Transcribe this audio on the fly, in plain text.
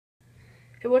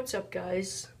Hey, what's up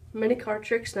guys? Mini Card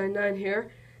Tricks 99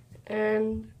 here,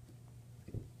 and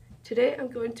today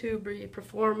I'm going to be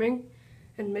performing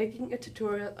and making a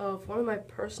tutorial of one of my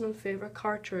personal favorite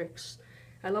card tricks.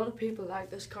 A lot of people like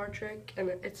this card trick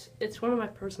and it's one of my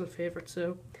personal favorites,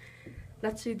 so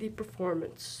let's see the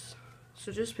performance.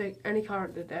 So just pick any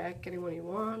card in the deck, anyone you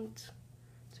want.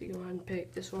 So you go ahead and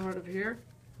pick this one out of here.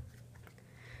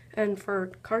 And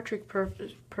for card trick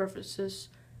purposes,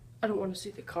 I don't want to see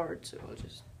the card, so I'll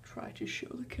just try to show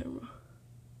the camera.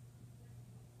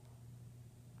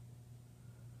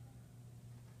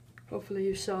 Hopefully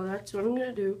you saw that. So what I'm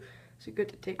going to do is you're going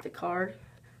to take the card,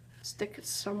 stick it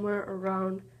somewhere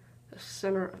around the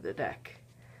center of the deck.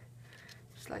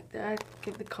 Just like that.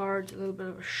 Give the cards a little bit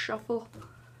of a shuffle.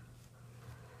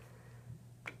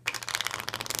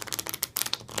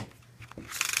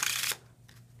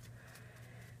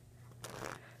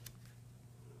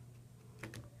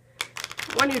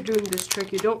 When you're doing this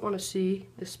trick, you don't want to see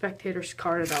the spectator's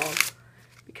card at all,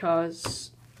 because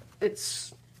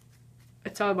it's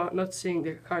all about not seeing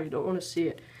their card. You don't want to see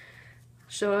it.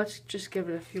 So let's just give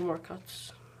it a few more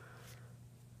cuts.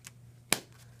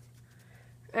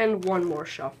 And one more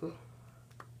shuffle.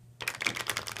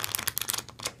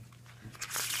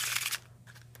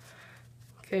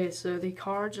 Okay, so the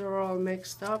cards are all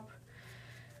mixed up.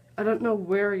 I don't know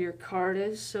where your card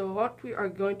is, so what we are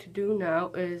going to do now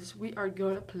is we are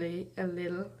going to play a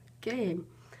little game.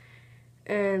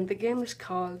 And the game is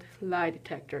called Lie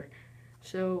Detector.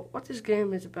 So what this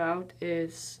game is about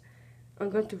is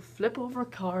I'm going to flip over a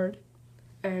card,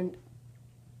 and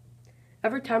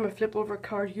every time I flip over a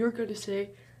card, you're going to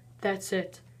say, "That's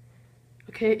it."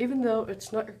 Okay, even though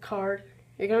it's not your card,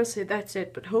 you're going to say, "That's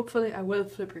it," but hopefully I will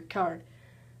flip your card.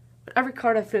 But every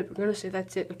card I flip, I'm going to say,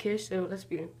 "That's it." Okay, so let's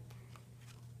begin.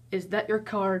 Is that your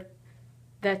card?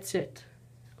 That's it.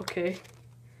 Okay.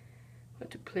 I'm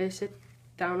going to place it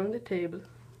down on the table.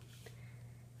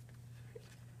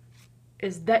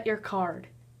 Is that your card?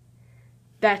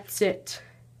 That's it.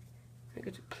 I'm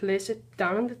going to place it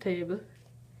down on the table.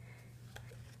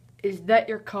 Is that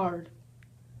your card?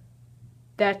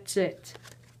 That's it.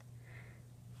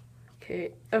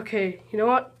 Okay, you know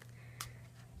what?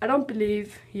 I don't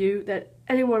believe you that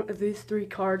any one of these three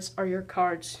cards are your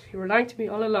cards. You were lying to me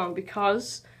all along,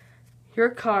 because your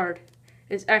card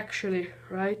is actually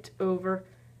right over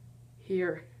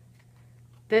here.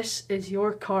 This is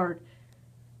your card.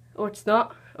 Oh, it's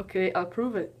not? Okay, I'll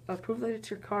prove it. I'll prove that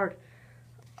it's your card.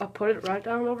 I'll put it right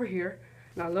down over here.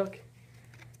 Now look.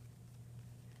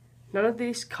 None of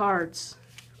these cards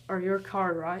are your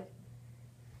card, right?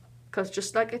 Because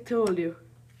just like I told you,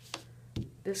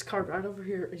 this card right over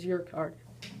here is your card.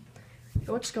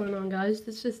 So what's going on, guys?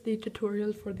 This is the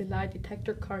tutorial for the lie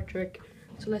detector card trick.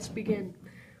 So let's begin.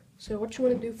 So what you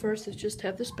want to do first is just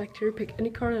have the spectator pick any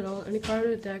card at all, any card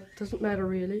in the deck, doesn't matter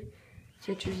really.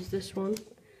 So it chooses this one.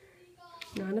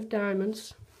 9 of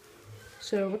diamonds.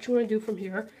 So what you want to do from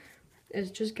here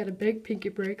is just get a big pinky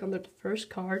break under the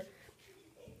first card,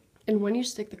 and when you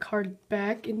stick the card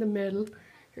back in the middle,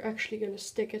 you're actually going to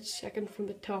stick it second from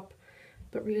the top,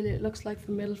 but really it looks like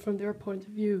the middle from their point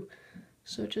of view.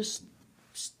 So just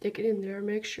stick it in there.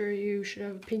 Make sure you should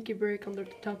have a pinky break under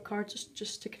the top card.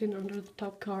 Just stick it in under the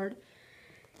top card.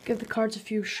 Give the cards a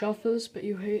few shuffles, but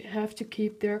you have to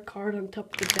keep their card on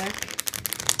top of the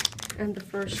deck and the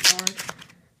first card.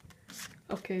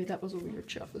 Okay, that was a weird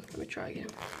shuffle. Let me try again.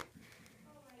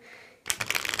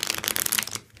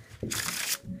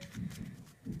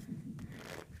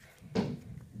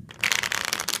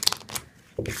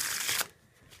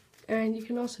 And you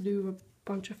can also do a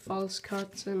bunch of false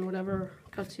cuts and whatever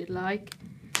cuts you'd like.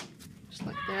 Just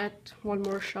like that. One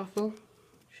more shuffle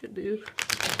should do.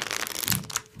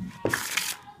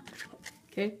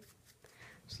 Okay.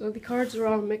 So the cards are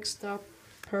all mixed up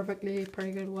perfectly,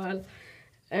 pretty good well.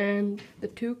 And the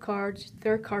two cards,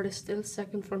 their card is still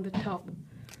second from the top.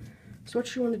 So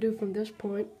what you want to do from this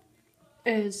point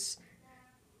is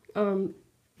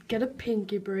get a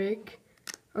pinky break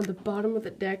on the bottom of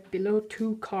the deck below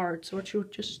two cards. So what you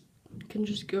can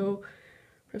just go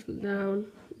riffle down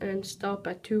and stop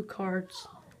at two cards.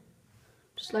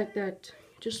 Just like that.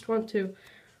 You just want to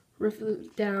riffle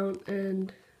down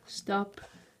and stop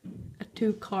at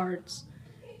two cards.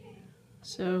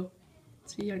 So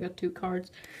see, I got two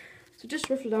cards. So just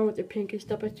riffle down with your pinky,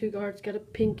 stop at two cards, get a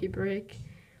pinky break.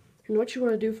 And what you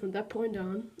want to do from that point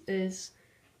on is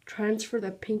transfer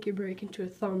that pinky break into a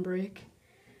thumb break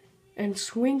and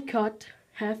swing cut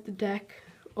half the deck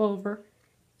over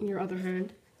in your other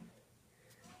hand.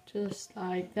 Just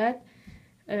like that.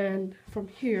 And from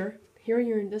here you're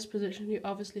in this position. You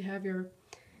obviously have your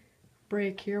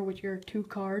break here with your two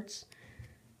cards.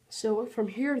 So from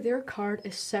here, their card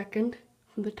is second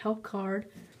from the top card.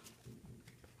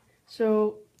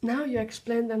 So now you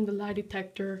explain them the lie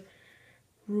detector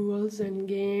rules and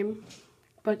game,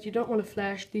 but you don't want to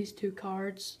flash these two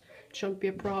cards. It shouldn't be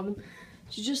a problem.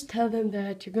 So just tell them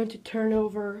that you're going to turn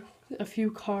over a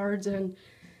few cards, and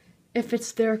if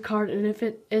it's their card, and if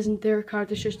it isn't their card,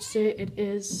 they should say it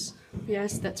is.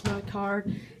 Yes, that's my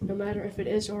card, no matter if it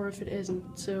is or if it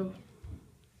isn't. So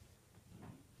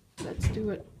let's do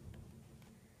it.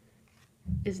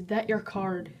 Is that your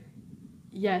card?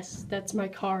 Yes, that's my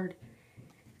card.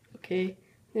 Okay,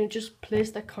 then just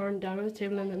place that card down on the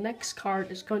table, and the next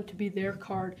card is going to be their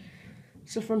card.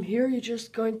 So from here, you're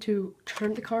just going to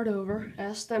turn the card over,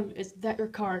 ask them, is that your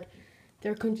card?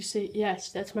 They're going to say,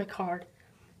 yes, that's my card.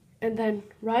 And then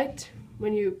right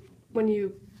when you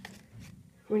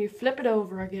flip it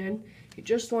over again, you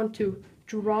just want to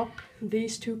drop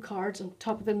these two cards on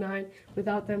top of the 9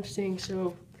 without them seeing.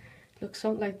 So it looks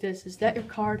something like this. Is that your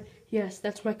card? Yes,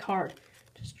 that's my card.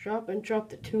 Just drop the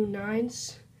 2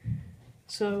 9s.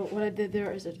 So what I did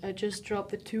there is I just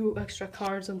dropped the 2 extra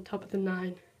cards on top of the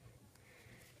 9.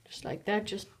 Just like that,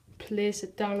 just place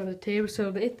it down on the table so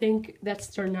they think that's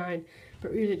their 9,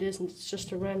 but really it isn't, it's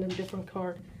just a random different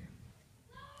card.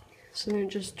 So then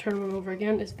just turn them over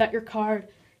again. Is that your card?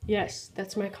 Yes,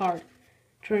 that's my card.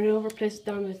 Turn it over, place it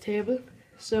down on the table.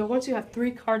 So once you have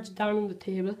 3 cards down on the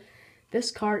table,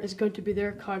 this card is going to be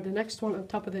their card, the next one on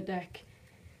top of the deck.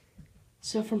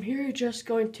 So from here you're just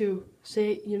going to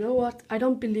say, you know what, I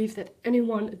don't believe that any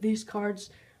one of these cards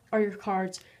are your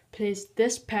cards. Place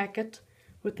this packet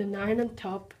with the 9 on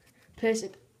top, place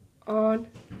it on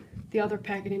the other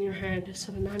packet in your hand,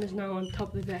 so the 9 is now on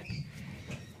top of the deck.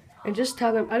 And just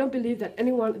tell them, I don't believe that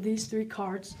any one of these 3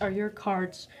 cards are your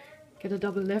cards. Get a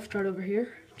double lift right over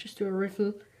here, just do a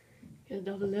riffle, get a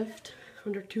double lift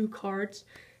under 2 cards,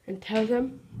 and tell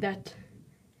them that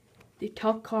the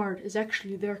top card is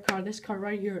actually their card. This card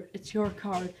right here, it's your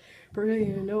card. But really,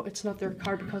 you know, it's not their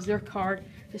card because their card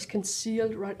is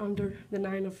concealed right under the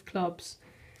 9 of clubs.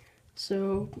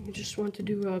 So you just want to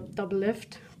do a double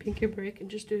lift, pinky break, and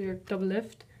just do your double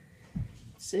lift.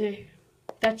 Say,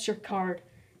 that's your card,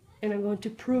 and I'm going to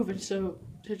prove it. So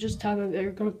just tell them that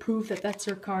you're going to prove that that's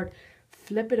your card.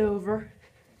 Flip it over,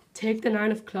 take the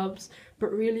 9 of clubs,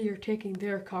 but really you're taking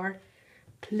their card.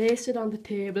 Place it on the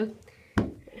table.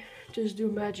 Just do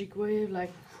a magic wave,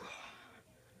 like,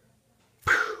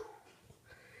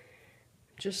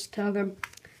 just tell them,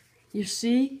 you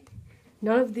see,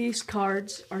 none of these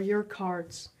cards are your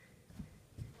cards.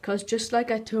 Because just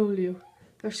like I told you,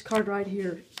 this card right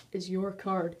here is your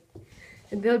card.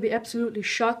 And they'll be absolutely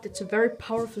shocked. It's a very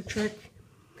powerful trick,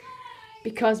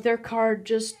 because their card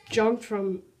just jumped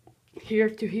from here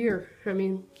to here. I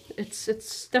mean,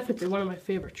 it's definitely one of my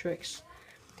favorite tricks.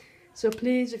 So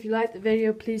please, if you liked the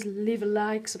video, please leave a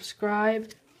like,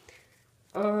 subscribe,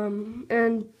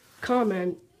 and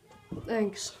comment.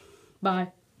 Thanks.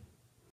 Bye.